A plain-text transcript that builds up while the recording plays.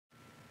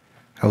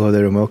Hello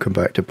there and welcome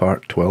back to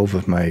part 12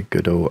 of my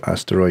Godot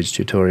Asteroids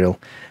tutorial,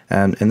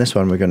 and in this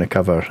one we're going to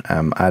cover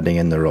adding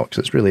in the rocks.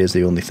 It really is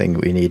the only thing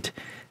we need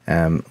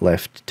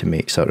left to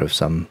make sort of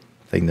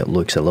something that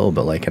looks a little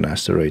bit like an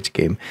asteroids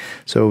game.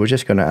 So we're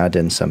just going to add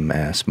in some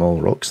small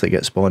rocks that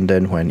get spawned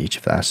in when each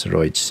of the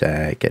asteroids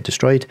get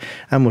destroyed,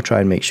 and we'll try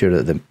and make sure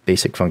that the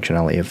basic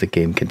functionality of the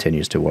game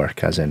continues to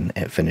work, as in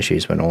it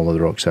finishes when all of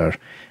the rocks are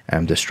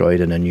destroyed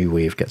and a new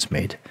wave gets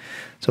made.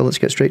 So let's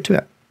get straight to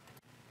it.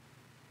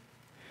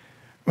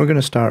 We're going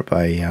to start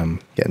by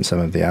getting some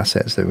of the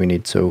assets that we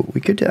need. So we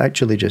could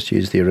actually just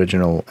use the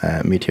original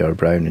Meteor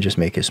Brown and just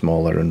make it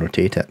smaller and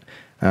rotate it.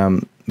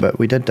 But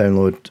we did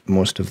download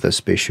most of the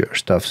Space Shooter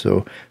stuff,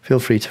 so feel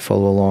free to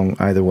follow along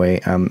either way.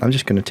 I'm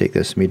just going to take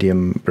this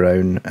medium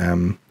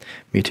brown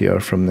Meteor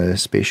from the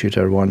Space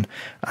Shooter one,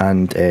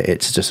 and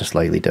it's just a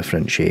slightly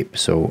different shape,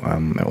 so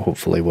it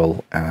hopefully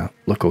will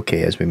look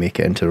okay as we make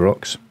it into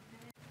rocks.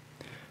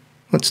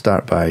 Let's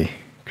start by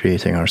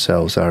creating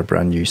ourselves our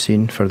brand new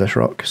scene for this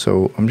rock.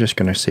 So I'm just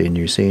going to say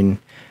new scene.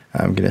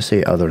 I'm going to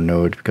say other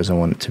node because I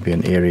want it to be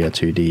an area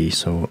 2D,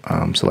 so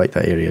select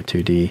that area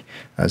 2D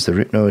as the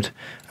root node,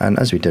 and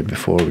as we did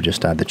before we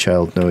just add the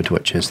child node,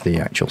 which is the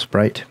actual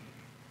sprite,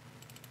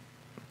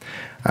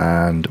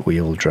 and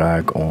we'll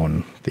drag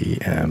on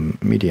the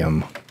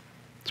medium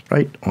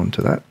sprite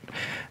onto that.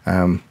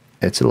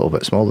 It's a little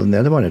bit smaller than the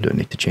other one. I don't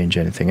need to change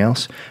anything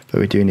else, but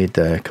we do need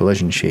the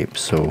collision shape,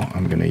 so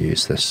I'm going to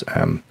use this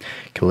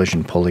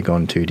collision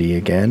polygon 2D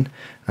again,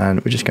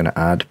 and we're just going to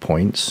add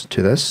points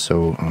to this.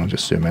 So I'll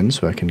just zoom in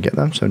so I can get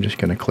them. So I'm just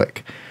going to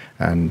click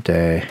and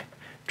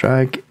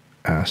drag,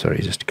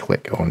 just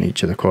click on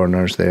each of the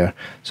corners there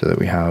so that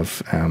we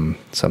have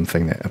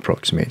something that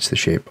approximates the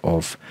shape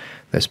of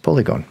this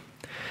polygon.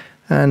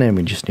 And then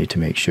we just need to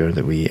make sure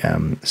that we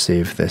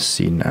save this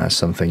scene as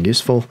something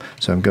useful.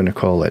 So I'm going to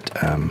call it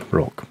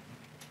rock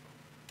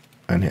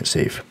and hit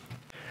save.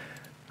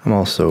 I'm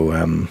also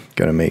going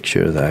to make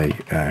sure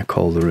that I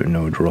call the root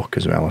node rock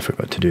as well. I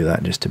forgot to do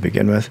that just to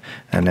begin with.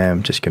 And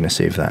I'm just going to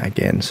save that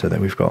again so that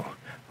we've got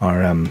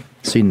our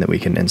scene that we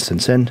can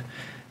instance in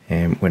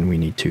when we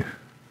need to.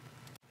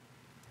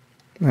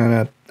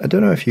 And I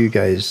don't know if you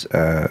guys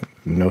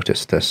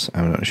noticed this.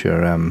 I'm not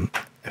sure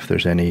if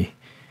there's any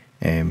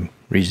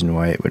reason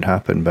why it would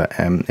happen, but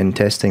in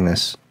testing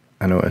this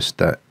I noticed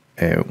that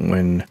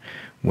when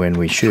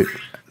we shoot,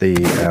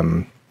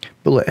 the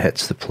bullet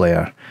hits the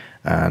player,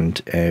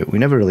 and we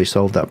never really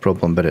solved that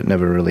problem, but it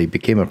never really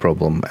became a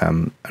problem.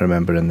 I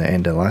remember in the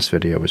end of the last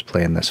video I was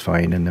playing this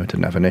fine and I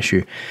didn't have an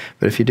issue,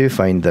 but if you do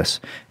find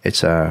this,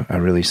 it's a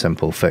really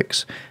simple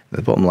fix.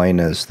 The bottom line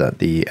is that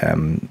the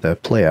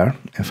player,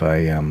 if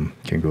I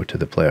can go to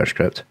the player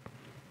script,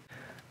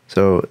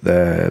 so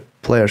the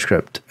player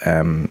script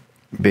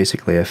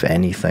basically, if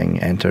anything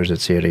enters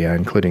its area,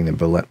 including the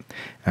bullet,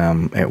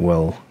 it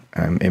will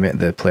emit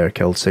the player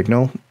killed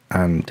signal,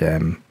 and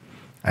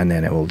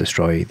then it will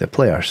destroy the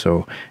player.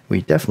 So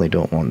we definitely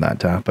don't want that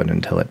to happen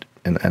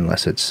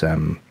unless it's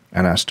an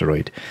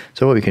asteroid.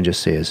 So what we can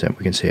just say is that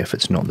we can say if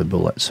it's not the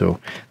bullet. So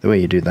the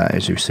way you do that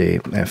is you say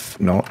if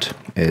not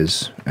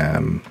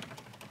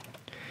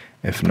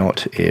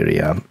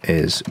area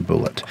is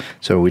bullet.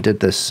 So we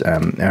did this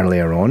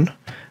earlier on.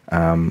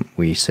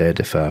 We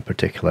said if a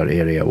particular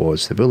area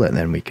was the bullet,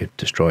 then we could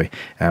destroy.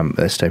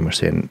 This time we're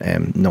saying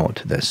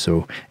not this,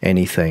 so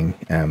anything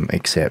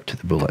except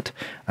the bullet.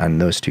 And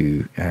those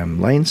two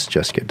lines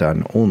just get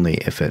done only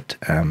if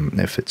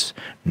it's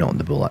not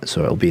the bullet.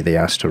 So it'll be the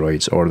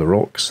asteroids or the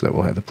rocks that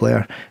will hit the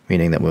player,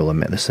 meaning that we'll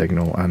emit the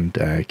signal and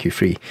queue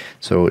free.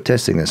 So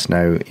testing this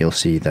now, you'll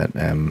see that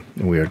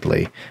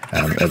weirdly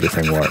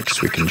everything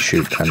works. We can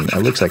shoot, and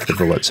it looks like the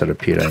bullets are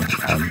appearing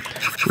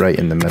right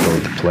in the middle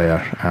of the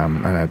player,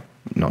 and I'm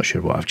not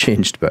sure what I've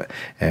changed, but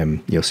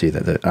you'll see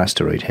that the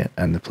asteroid hit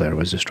and the player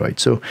was destroyed.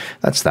 So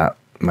that's that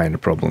minor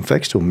problem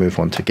fixed. We'll move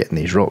on to getting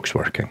these rocks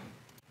working.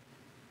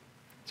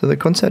 So the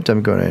concept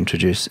I'm going to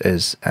introduce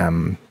is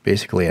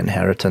basically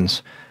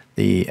inheritance.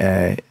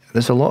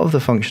 There's a lot of the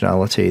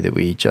functionality that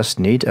we just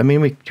need. I mean,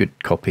 we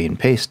could copy and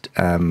paste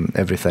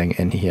everything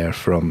in here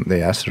from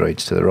the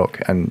asteroids to the rock,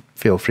 and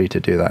feel free to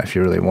do that if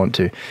you really want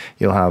to.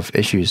 You'll have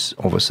issues,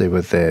 obviously,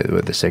 with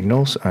the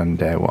signals and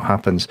what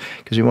happens,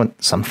 because we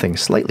want something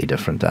slightly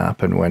different to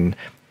happen when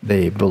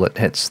the bullet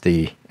hits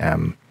the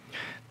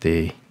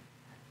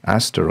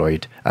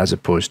asteroid as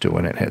opposed to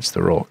when it hits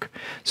the rock.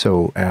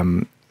 So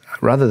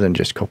rather than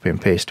just copy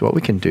and paste, what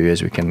we can do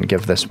is we can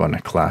give this one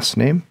a class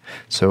name.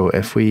 So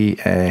if we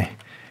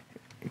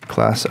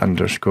class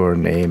underscore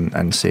name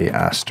and say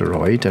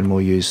asteroid, and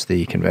we'll use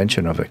the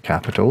convention of it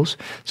capitals.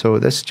 So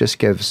this just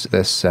gives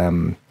this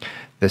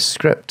this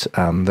script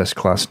this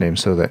class name,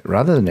 so that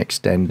rather than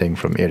extending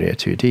from area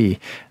 2D,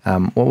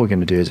 what we're going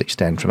to do is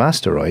extend from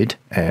asteroid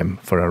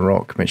for a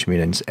rock, which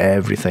means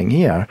everything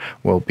here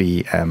will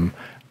be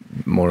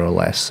more or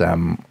less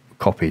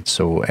copied.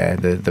 So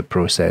the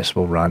process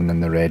will run,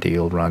 and the ready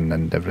will run,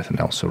 and everything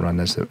else will run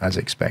as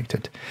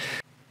expected.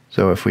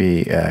 So if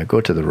we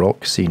go to the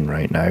rock scene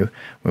right now,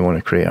 we want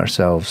to create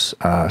ourselves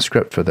a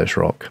script for this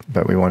rock,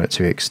 but we want it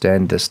to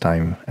extend this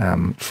time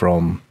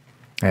from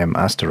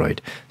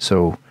asteroid.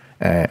 So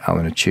I'm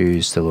going to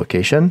choose the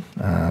location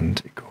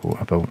and go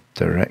about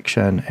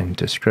direction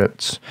into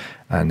scripts,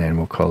 and then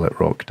we'll call it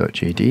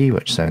rock.gd,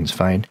 which sounds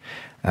fine.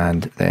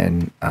 And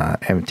then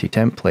empty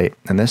template,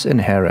 and this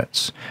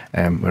inherits,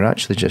 we're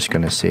actually just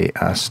going to say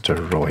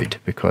asteroid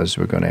because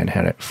we're going to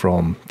inherit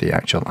from the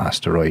actual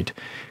asteroid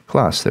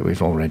class that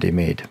we've already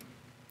made.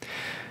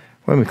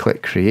 When we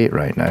click create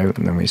right now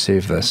and then we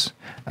save this,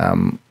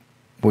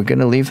 we're going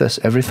to leave this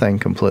everything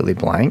completely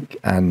blank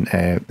and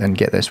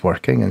get this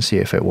working and see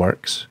if it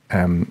works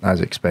as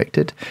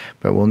expected,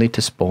 but we'll need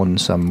to spawn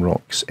some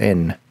rocks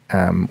in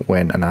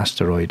when an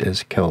asteroid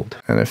is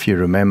killed. And if you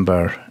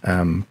remember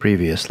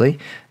previously,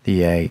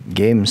 the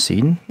game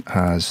scene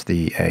has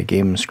the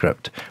game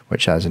script,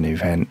 which has an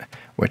event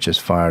which is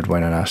fired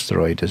when an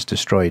asteroid is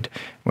destroyed,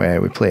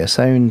 where we play a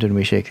sound and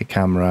we shake the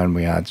camera and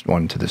we add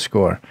one to the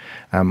score.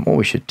 What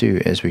we should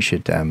do is we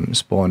should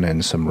spawn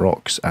in some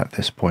rocks at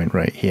this point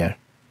right here.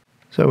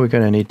 So we're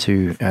going to need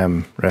to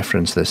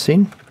reference this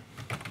scene.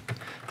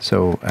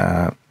 So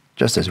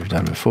just as we've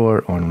done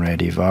before on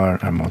ready var,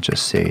 and we'll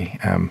just say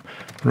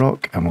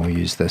rock, and we'll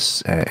use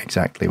this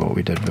exactly what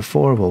we did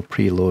before. We'll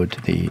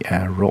preload the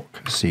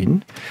rock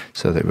scene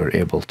so that we're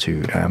able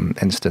to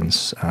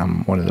instance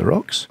one of the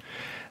rocks.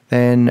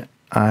 Then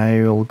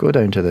I will go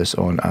down to this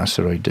on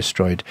asteroid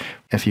destroyed.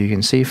 If you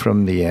can see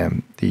from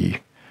the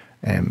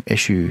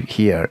issue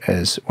here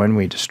is when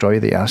we destroy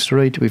the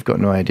asteroid, we've got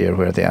no idea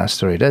where the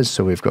asteroid is,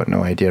 so we've got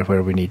no idea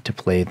where we need to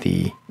play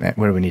the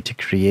where we need to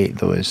create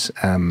those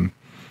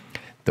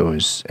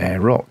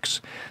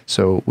rocks.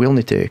 So we'll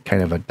need to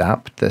kind of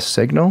adapt this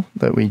signal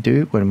that we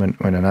do when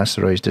an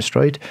asteroid is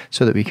destroyed,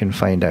 so that we can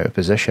find out a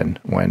position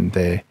when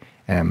the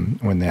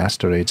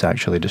asteroid's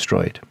actually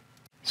destroyed.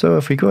 So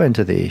if we go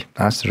into the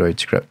asteroid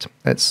script,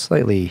 it's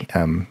slightly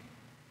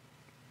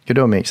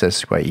Godot makes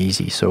this quite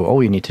easy. So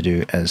all you need to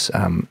do is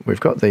we've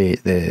got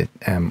the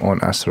on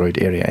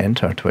asteroid area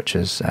entered, which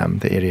is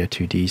the area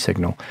 2D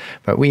signal,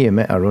 but we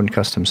emit our own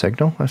custom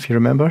signal, if you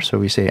remember. So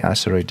we say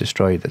asteroid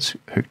destroyed that's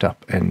hooked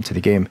up into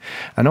the game,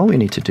 and all we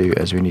need to do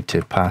is we need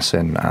to pass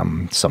in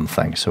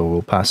something. So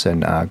we'll pass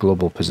in a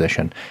global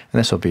position, and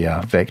this will be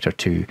a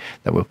vector2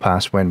 that will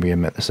pass when we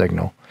emit the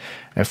signal.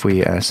 If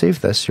we save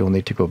this, you'll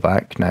need to go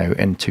back now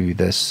into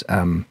this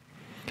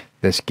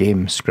this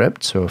game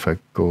script. So if I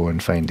go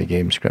and find the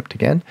game script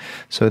again,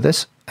 so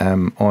this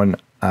on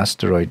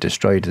asteroid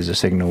destroyed is a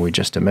signal we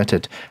just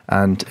emitted,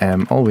 and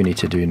all we need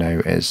to do now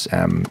is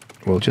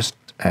we'll just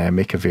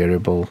make a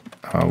variable,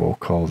 we'll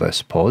call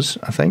this pause,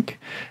 I think,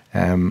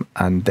 and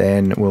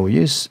then we'll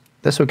use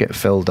this will get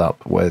filled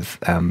up with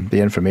the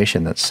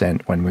information that's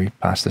sent when we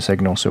pass the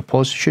signal. So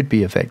pause should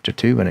be a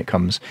vector2 when it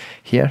comes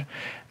here,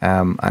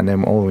 and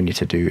then all we need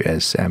to do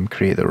is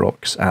create the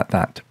rocks at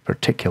that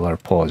particular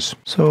pause.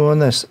 So on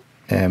this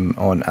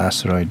on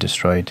asteroid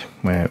destroyed,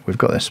 we've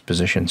got this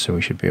position, so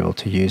we should be able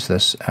to use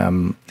this.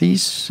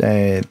 These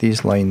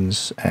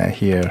lines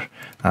here,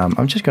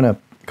 I'm just going to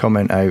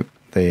comment out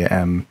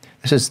the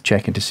this is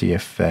checking to see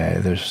if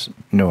there's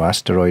no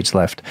asteroids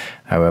left.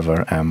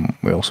 However,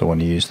 we also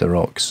want to use the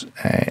rocks,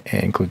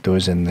 include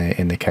those in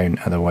the count.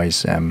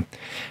 Otherwise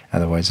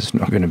it's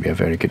not going to be a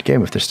very good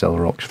game if there's still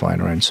rocks flying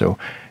around. So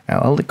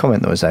I'll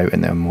comment those out,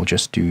 and then we'll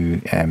just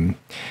do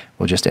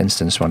we'll just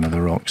instance one of the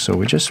rocks. So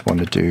we just want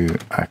to do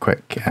a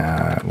quick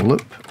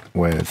loop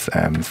with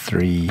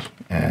three.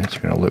 It's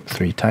going to loop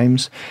 3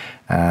 times,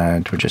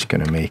 and we're just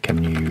going to make a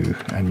new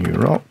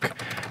rock,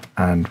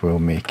 and we'll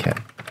make it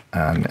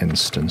an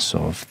instance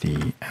of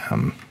the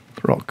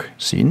rock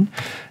scene,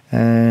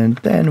 and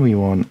then we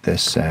want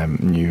this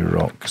new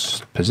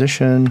rock's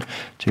position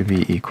to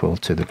be equal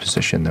to the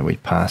position that we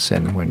pass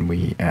in when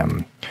we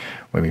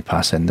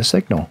pass in the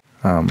signal.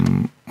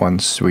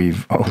 Once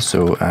we've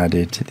also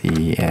added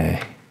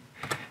the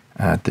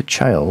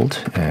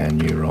child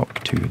new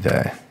rock to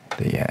the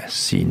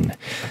scene,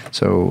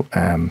 so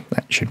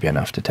that should be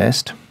enough to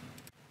test.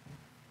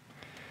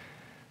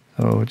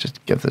 So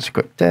just give this a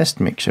quick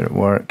test, make sure it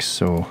works.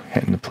 So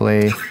hitting the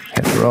play,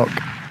 hit the rock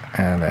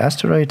and the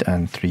asteroid,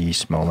 and 3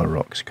 smaller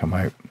rocks come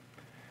out.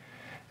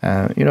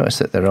 You notice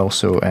that they're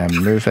also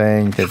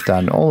moving. They've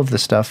done all of the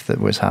stuff that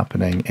was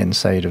happening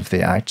inside of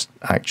the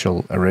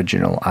actual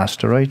original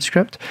asteroid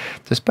script,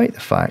 despite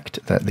the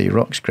fact that the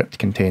rock script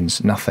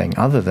contains nothing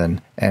other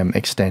than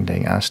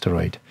extending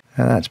asteroid.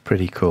 And that's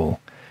pretty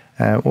cool.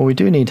 What we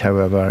do need,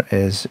 however,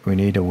 is we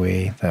need a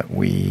way that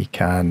we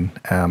can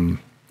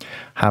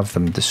have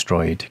them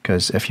destroyed,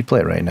 because if you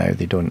play it right now,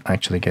 they don't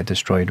actually get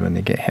destroyed when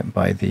they get hit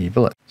by the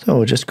bullet. So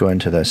we'll just go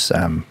into this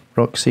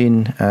rock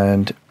scene,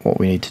 and what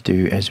we need to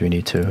do is we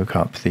need to hook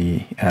up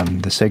the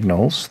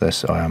signals,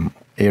 this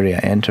area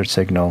entered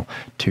signal,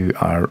 to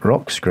our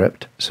rock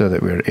script, so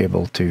that we're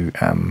able to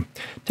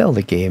tell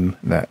the game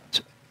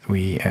that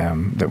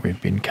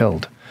we've been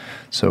killed.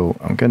 So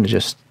I'm going to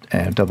just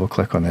double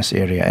click on this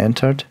area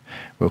entered.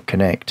 We'll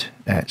connect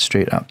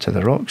straight up to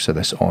the rock, so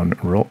this on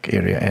rock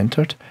area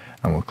entered,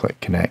 and we'll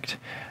click connect.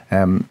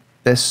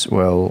 This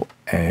will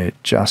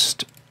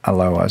just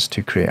allow us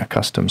to create a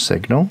custom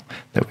signal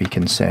that we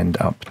can send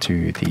up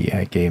to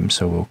the game.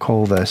 So we'll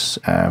call this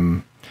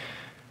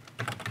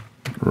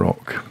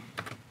rock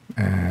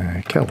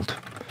killed.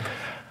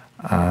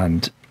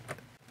 And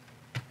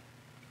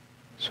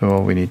so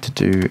all we need to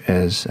do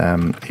is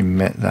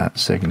emit that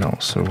signal.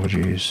 So we'll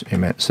use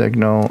emit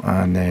signal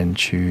and then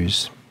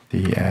choose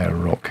the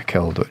rock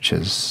killed, which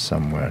is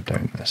somewhere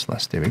down this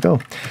list. There we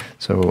go.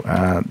 So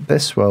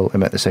this will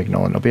emit the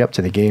signal, and it'll be up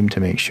to the game to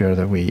make sure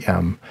that we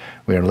are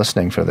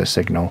listening for this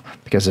signal,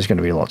 because there's going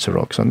to be lots of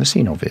rocks on the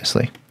scene,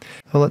 obviously.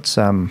 So let's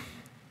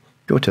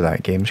go to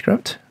that game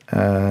script,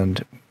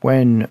 and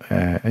when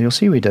you'll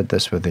see we did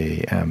this with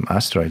the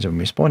asteroids. When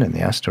we spawn in the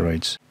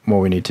asteroids, what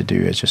we need to do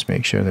is just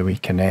make sure that we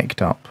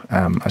connect up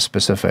a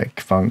specific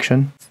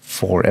function.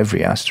 For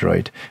every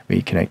asteroid,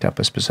 we connect up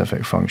a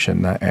specific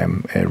function that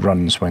it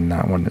runs when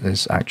that one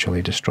is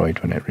actually destroyed,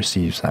 when it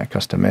receives that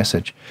custom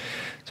message.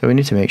 So we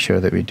need to make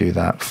sure that we do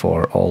that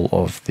for all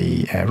of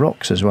the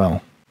rocks as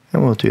well.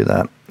 And we'll do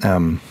that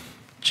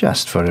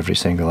just for every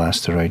single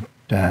asteroid.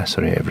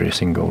 Every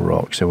single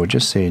rock. So we'll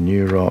just say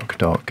new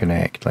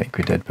rock.connect like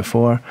we did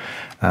before,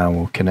 and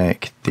we'll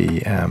connect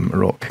the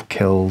rock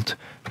killed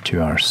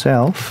to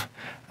ourself,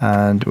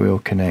 and we'll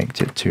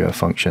connect it to a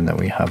function that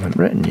we haven't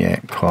written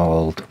yet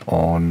called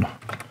on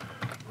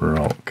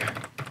rock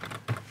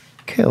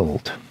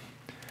killed.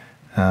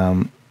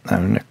 I'm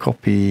going to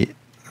copy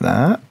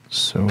that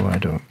so I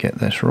don't get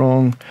this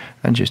wrong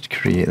and just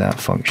create that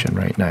function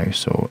right now.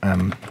 So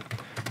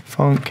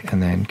func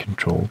and then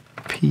control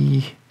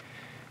P.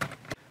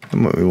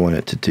 And what we want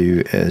it to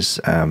do is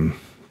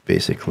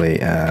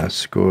basically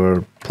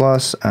score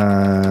plus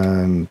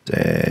and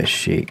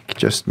shake,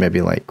 just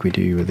maybe like we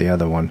do with the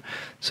other one.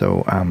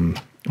 So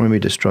when we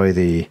destroy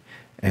the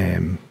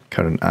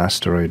current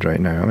asteroid right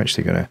now, I'm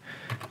actually going to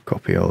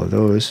copy all of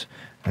those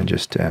and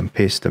just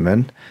paste them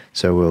in.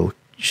 So we'll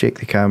shake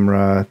the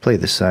camera, play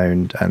the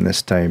sound, and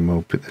this time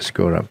we'll put the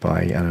score up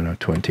by, I don't know,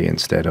 20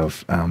 instead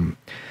of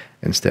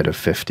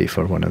 50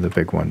 for one of the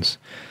big ones.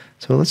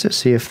 So let's just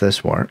see if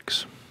this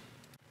works.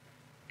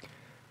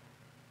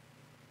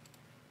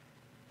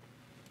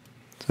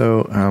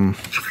 So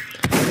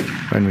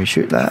when we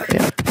shoot that,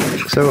 yeah.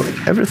 So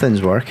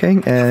everything's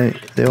working.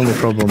 The only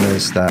problem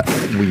is that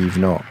we've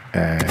not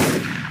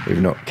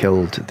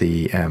killed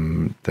the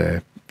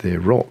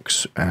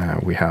rocks.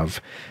 We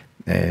have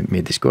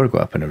made the score go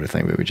up and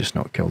everything, but we just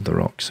not killed the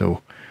rocks.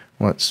 So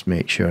let's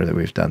make sure that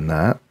we've done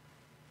that.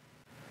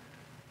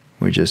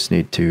 We just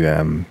need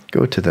to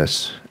go to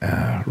this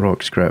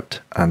rock script,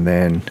 and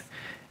then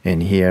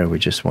in here we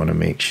just want to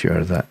make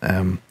sure that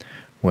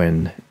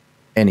when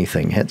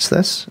anything hits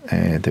this,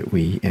 that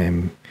we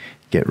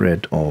get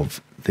rid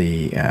of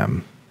this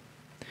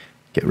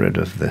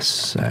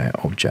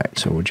object.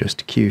 So we'll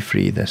just queue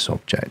free this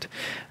object.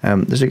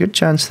 There's a good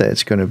chance that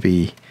it's going to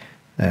be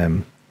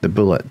the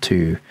bullet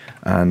too,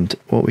 and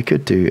what we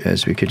could do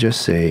is we could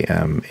just say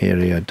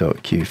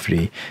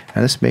area.queueFree,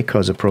 and this may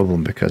cause a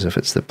problem because if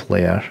it's the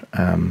player,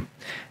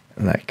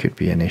 that could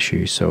be an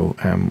issue. So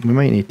we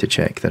might need to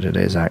check that it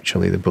is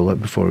actually the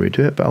bullet before we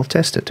do it, but I'll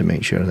test it to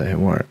make sure that it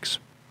works.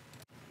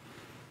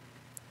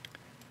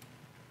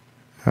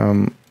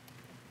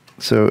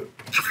 So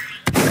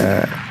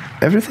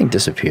everything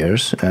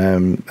disappears,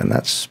 and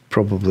that's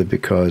probably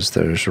because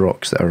there's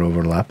rocks that are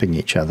overlapping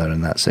each other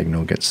and that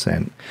signal gets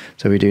sent.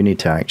 So we do need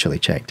to actually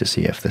check to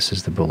see if this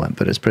is the bullet,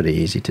 but it's pretty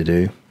easy to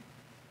do.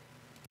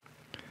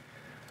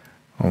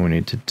 All we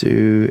need to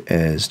do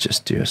is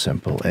just do a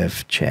simple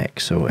if check.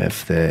 So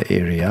if the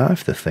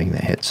thing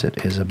that hits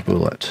it is a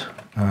bullet,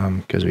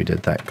 because we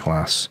did that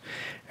class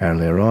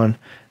earlier on.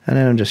 And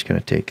then I'm just going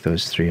to take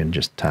those three and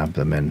just tab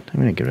them in.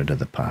 I'm going to get rid of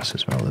the pass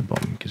as well at the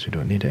bottom because we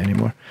don't need it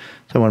anymore.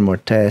 So one more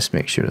test,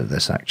 make sure that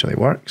this actually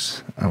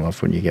works. I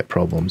love when you get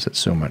problems, it's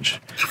so much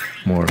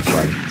more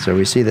fun. So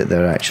we see that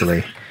they're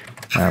actually,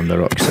 the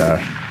rocks are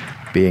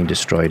being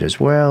destroyed as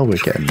well. We're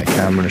getting the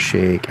camera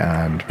shake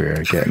and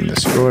we're getting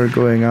the score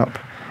going up,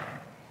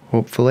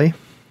 hopefully.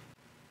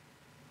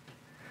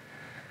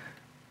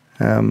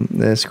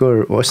 The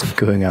score wasn't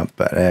going up,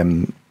 but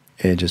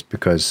just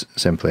because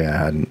simply I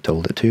hadn't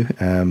told it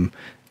to.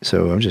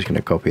 So I'm just going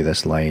to copy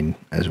this line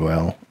as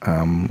well.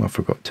 I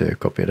forgot to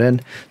copy it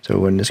in. So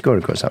when the score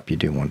goes up, you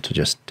do want to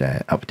just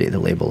update the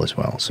label as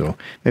well. So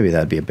maybe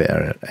that'd be a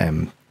better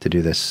to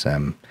do this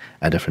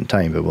a different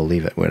time, but we'll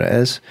leave it where it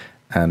is.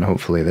 And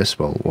hopefully this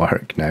will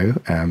work now.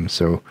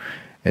 So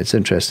it's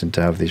interesting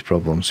to have these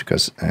problems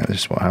because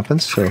this is what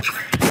happens. So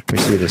we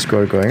see the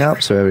score going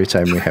up. So every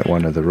time we hit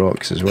one of the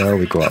rocks as well,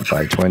 we go up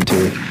by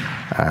 20.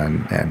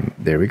 And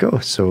there we go.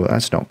 So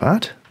that's not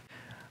bad.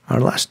 Our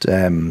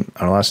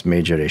last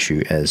major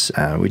issue is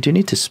we do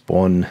need to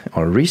spawn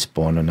or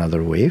respawn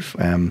another wave.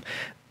 When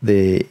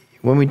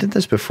we did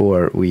this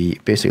before, we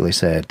basically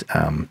said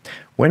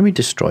when we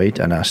destroyed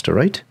an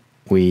asteroid,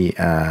 we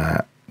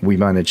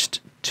managed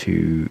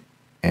to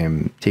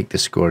take the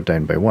score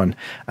down by 1,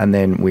 and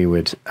then we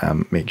would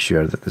make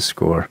sure that the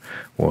score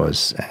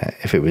was,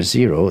 if it was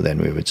 0, then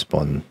we would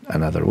spawn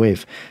another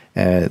wave.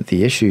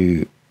 The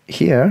issue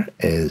here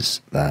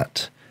is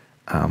that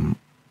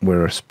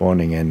we're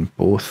spawning in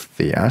both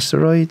the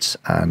asteroids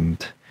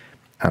and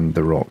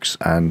the rocks,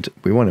 and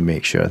we want to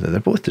make sure that they're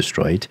both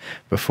destroyed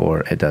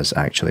before it does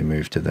actually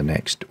move to the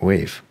next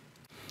wave.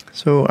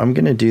 So I'm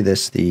going to do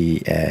this the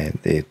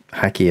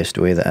hackiest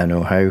way that I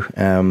know how.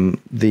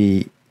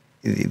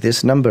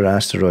 This number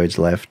asteroids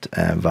left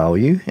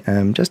value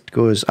just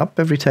goes up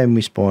every time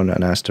we spawn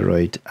an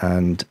asteroid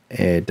and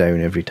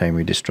down every time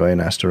we destroy an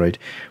asteroid.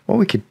 What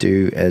we could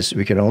do is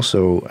we could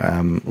also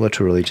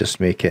literally just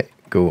make it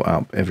go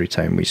up every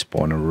time we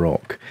spawn a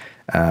rock.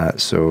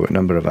 So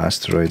number of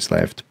asteroids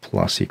left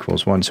plus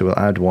equals 1. So we'll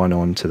add 1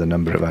 on to the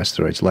number of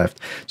asteroids left.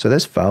 So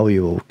this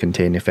value will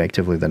contain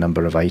effectively the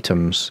number of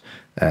items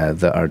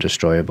that are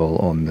destroyable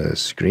on the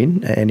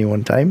screen at any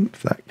one time,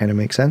 if that kind of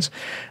makes sense.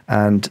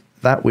 And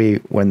that way,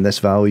 when this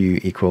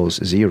value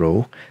equals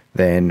 0,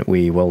 then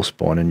we will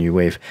spawn a new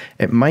wave.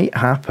 It might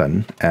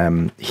happen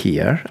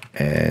here,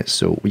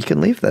 so we can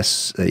leave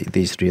this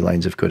these 3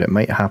 lines of code. It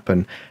might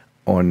happen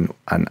on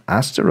an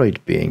asteroid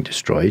being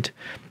destroyed,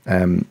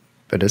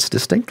 but it's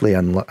distinctly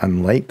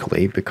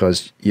unlikely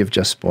because you've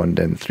just spawned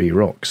in 3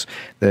 rocks.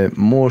 The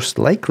most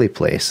likely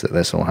place that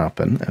this will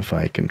happen, if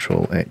I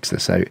Control X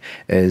this out,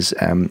 is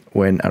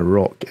when a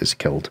rock is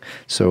killed.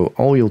 So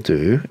all you'll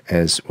do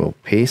is we'll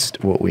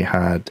paste what we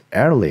had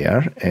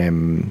earlier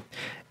in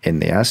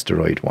the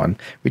asteroid one.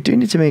 We do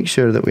need to make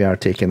sure that we are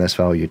taking this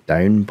value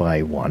down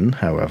by 1,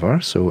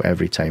 however, so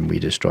every time we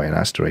destroy an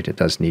asteroid it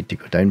does need to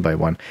go down by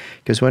 1,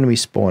 because when we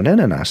spawn in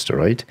an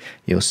asteroid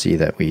you'll see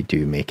that we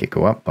do make it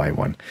go up by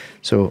 1.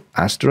 So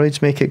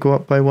asteroids make it go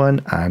up by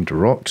 1 and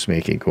rocks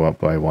make it go up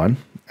by 1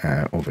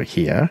 over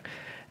here,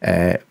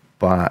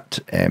 but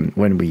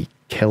when we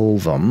kill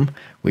them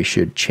we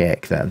should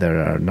check that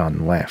there are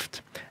none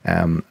left.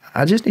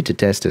 I just need to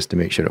test this to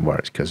make sure it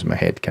works, because my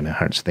head kind of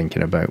hurts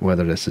thinking about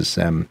whether this is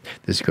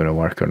going to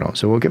work or not.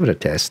 So we'll give it a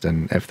test,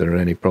 and if there are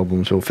any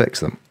problems, we'll fix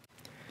them.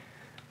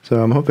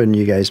 So I'm hoping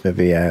you guys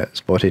maybe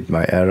spotted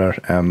my error.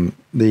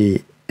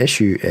 The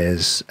issue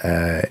is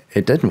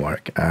it didn't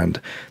work, and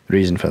the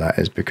reason for that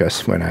is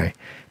because when I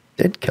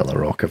did kill a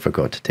rock, I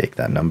forgot to take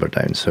that number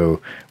down. So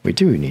we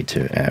do need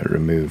to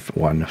remove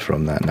 1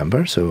 from that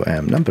number. So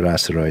number of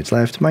asteroids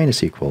left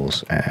minus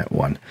equals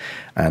 1.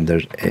 And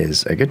there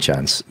is a good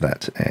chance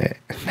that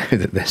now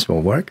that this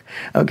will work,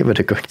 I'll give it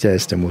a quick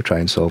test and we'll try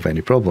and solve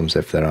any problems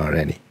if there are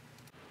any.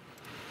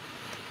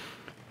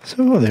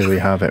 So there we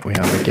have it. We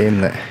have a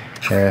game that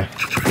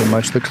pretty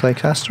much looks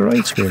like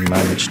asteroids. We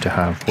managed to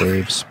have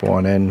waves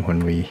spawn in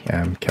when we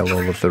kill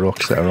all of the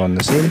rocks that are on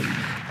the scene.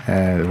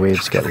 The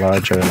waves get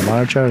larger and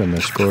larger and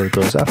the score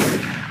goes up,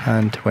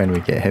 and when we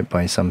get hit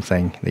by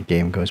something the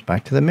game goes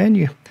back to the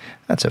menu.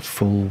 That's a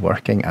full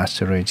working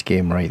asteroids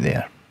game right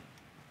there.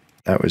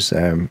 That was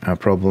a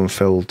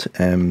problem-filled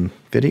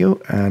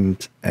video,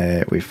 and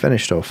we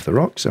finished off the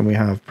rocks and we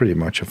have pretty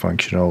much a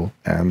functional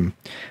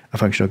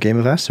game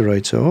of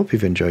asteroids. So I hope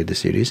you've enjoyed the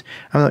series.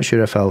 I'm not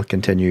sure if I'll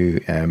continue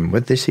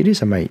with this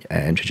series. I might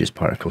introduce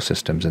particle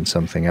systems and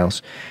something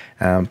else.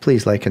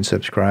 Please like and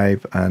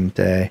subscribe,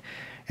 and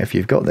if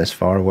you've got this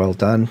far, well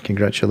done,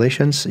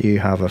 congratulations. You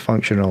have a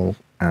functional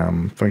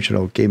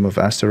game of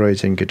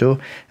asteroids in Godot,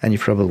 and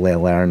you've probably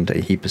learned a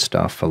heap of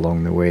stuff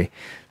along the way.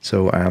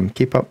 So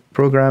keep up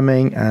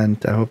programming, and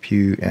I hope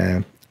you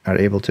are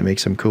able to make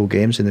some cool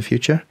games in the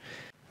future.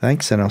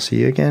 Thanks, and I'll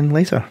see you again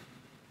later.